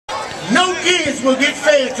No kids will get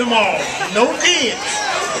fed tomorrow. No kids.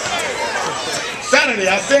 Saturday,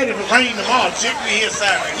 I said if it rained tomorrow, chick be here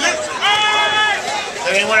Saturday. Listen.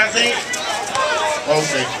 That ain't what I said?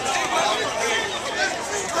 Okay.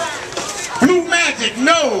 Blue Magic,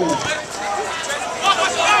 no.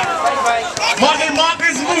 Mark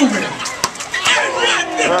is moving.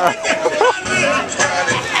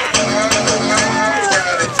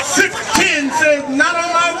 610 says, not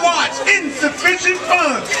on my watch, insufficient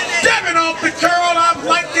funds. Devin off the curl, I've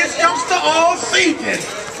liked this youngster all season.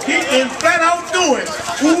 He can flat out do it.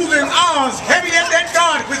 Oohs and ahhs, heavy at that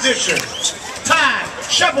guard position. Time,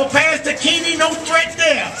 shuffle past to Keeney, no threat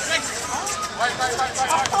there.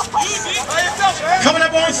 Coming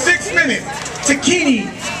up on 6 minutes, Takini,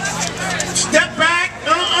 step back,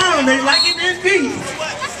 they like him indeed.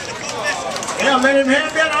 They'll let him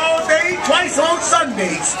have that all day, twice on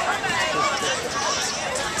Sundays.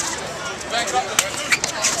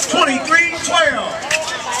 23-12,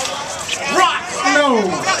 Roc, no.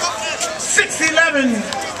 6-11,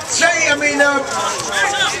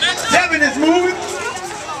 Devin is moving.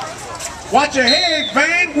 Watch your head,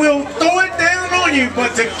 Van, we'll throw it down on you,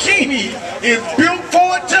 but Takini is built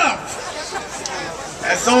for it tough.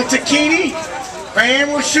 That's on Takini.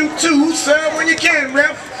 Van will shoot 2, serve when you can,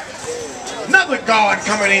 ref. Another guard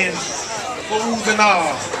coming in for oohs and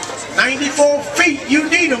ahhs. 94 feet, you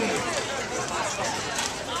need them.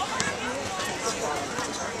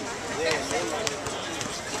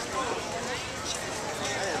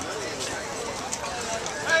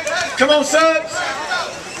 Come on, subs.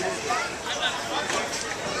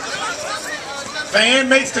 Van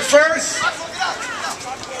makes the first.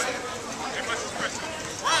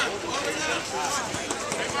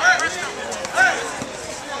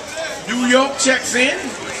 New York checks in.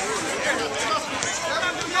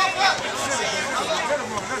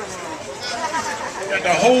 Got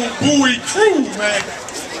the whole Bowie crew, man.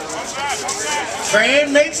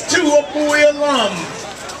 Van makes 2, a Bowie alum.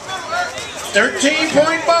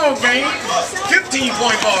 13-point ball game,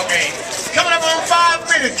 15-point ball game. Coming up on 5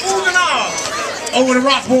 minutes, oohs and ahhs over the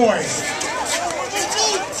Roc Boys.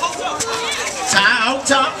 Tie out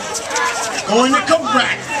top, going to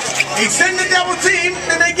Korak. They send the double team,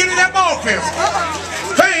 then they get it up off him.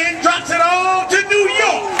 Fan drops it all to New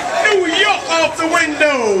York. New York off the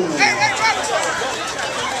window.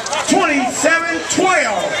 27-12.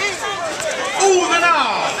 Oohs and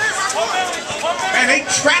ahhs. Man, they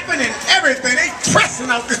trapping and everything. They pressing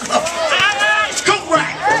out this ball.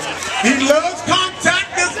 Korak. He loves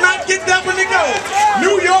contact, does not get up when they go.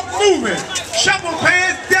 New York moving. Shuffle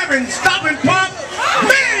past Devin, stopping pump.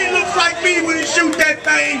 Man, he looks like me when he shoot that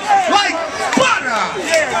thing like butter.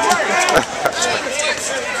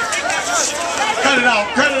 Cut it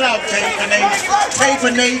out, tape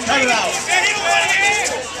and Nate, cut it out.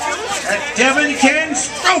 And Devin can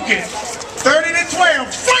stroke it. 30-12,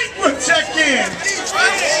 Frank will check in.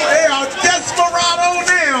 They are desperado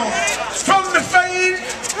now. From the fade,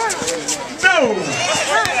 no.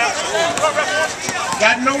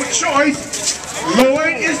 Got no choice.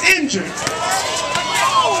 Lloyd is injured.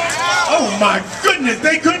 Oh my goodness,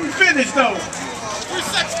 they couldn't finish though.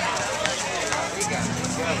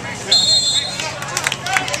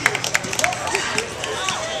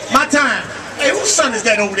 My time. Hey, whose son is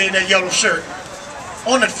that over there in that yellow shirt?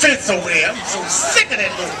 On the fence over there. I'm so sick of that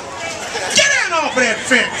dude. Get down off of that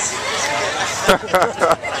fence.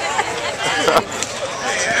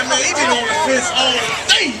 Man, he been on the fence all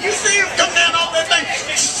day. You see him come down off that thing?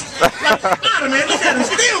 Like Spider-Man, look at him,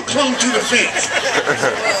 still clung to the fence.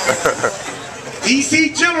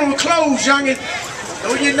 DC General closed, youngin'.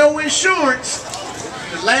 Though you know insurance,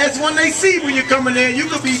 the last one they see when you come in there, you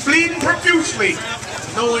could be bleeding profusely.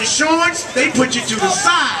 No insurance, they put you to the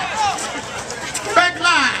side. Back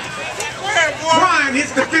line. Brian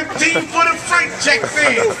hits the 15-footer, Frank checks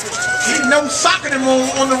in. He no socking him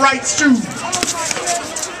on the right shoe.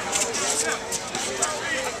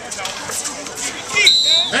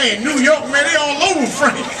 Man, New York, man, they all over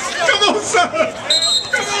Frank. Come on, son.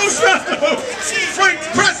 Come on, son. Frank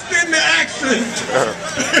pressed into action.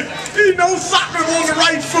 He no socking him on the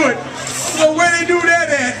right foot. So where they do that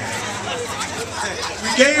at? We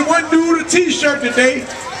gave one dude a t-shirt today.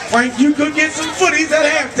 Frank, you could get some footies at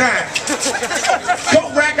halftime.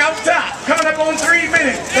 Coat rack out top. Coming up on 3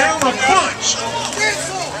 minutes. Down a bunch.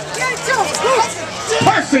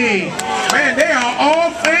 Percy. Man, they are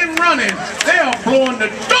off and running. They are blowing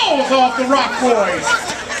the doors off the Roc Boys.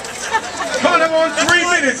 Coming up on 3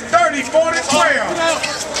 minutes. 30-40-12.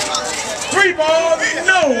 3 ball,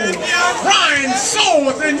 no. Ryan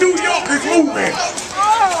Swords in New York is moving.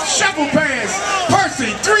 Shuffle pass.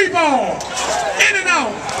 Percy, 3 ball. In and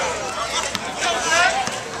out.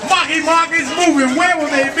 Marky Mark is moving. Where will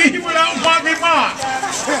they be without Marky Mark?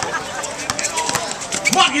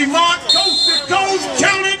 Marky Mark, coast to coast,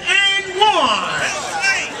 counted and won.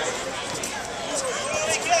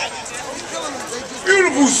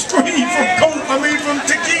 Beautiful screen from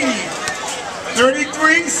Takini.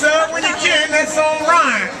 33, sub when you can. That's on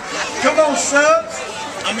Ryan. Come on,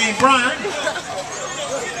 Brian.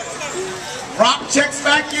 Roc checks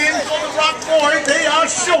back in for the Roc Boys. They are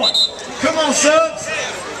short. Come on, subs.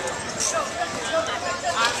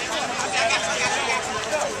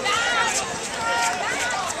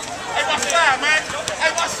 Hey, watch that, man.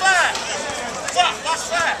 Hey, watch that. Watch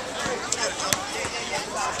that.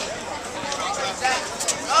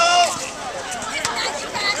 Oh.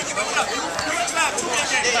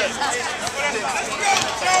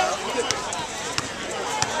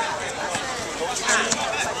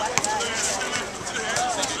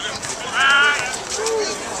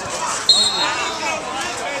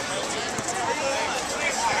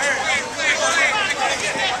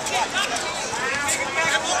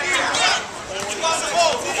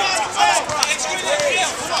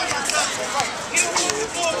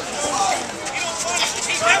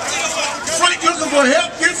 Frank looking for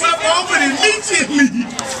help, gets up off it immediately.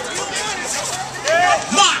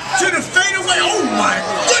 Mark to the fadeaway. Oh my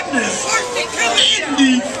goodness! In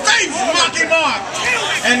the face, Marky Mark.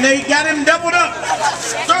 And they got him doubled up.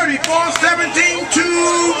 34-17,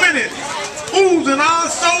 2 minutes. Oohs and all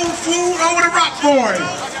soul food over the Roc Boys.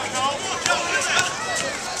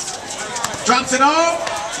 Drops it off.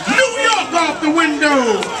 New York off the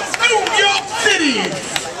window. New York City.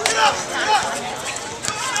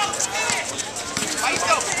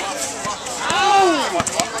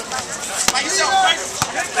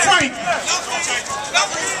 Frank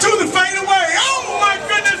to the fadeaway. Oh my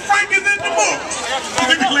goodness, Frank is in the book.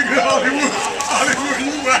 Look at Hollywood. Hollywood,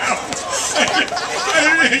 you wow.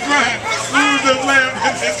 Hey, Grant, who's the lamb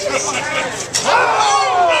in this show?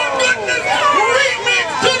 Oh my goodness, remix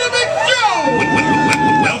to the big show.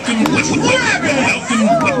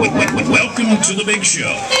 Welcome to the big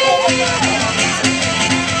show.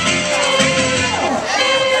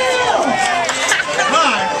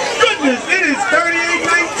 It is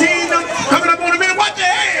 38-19. Coming up on a minute. Watch your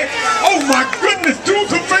head. Oh my goodness. Threw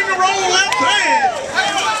some finger roll left hand.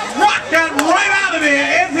 Roc got right out of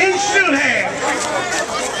there as he should have.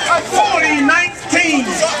 40-19.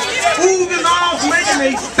 Oohs and ahhs making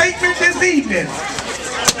a statement this evening.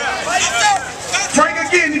 Frank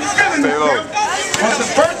again. He's feeling himself. Was the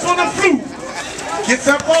first one a fluke. Gets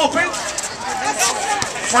up off it.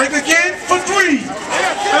 Frank again for 3.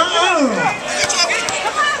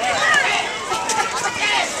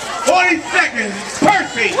 40 seconds.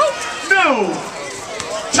 Perfect. No.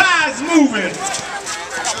 Tie's moving.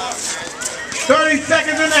 30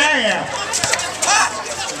 seconds and a half.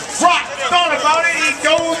 Roc thought about it. He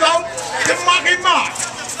goes out to Marky Mark.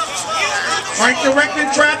 Frank directing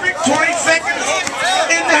traffic. 20 seconds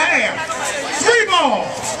and a half. 3 ball.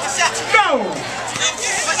 No.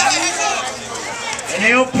 And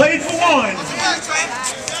they'll play for 1.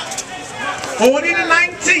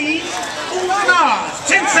 40-19. Nah,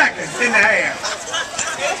 10 seconds and a half.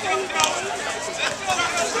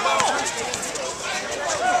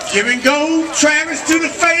 Give and go. Travis to the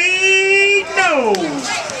fade. No.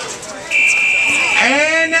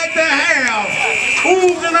 And at the half.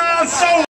 Oohs and ahhs.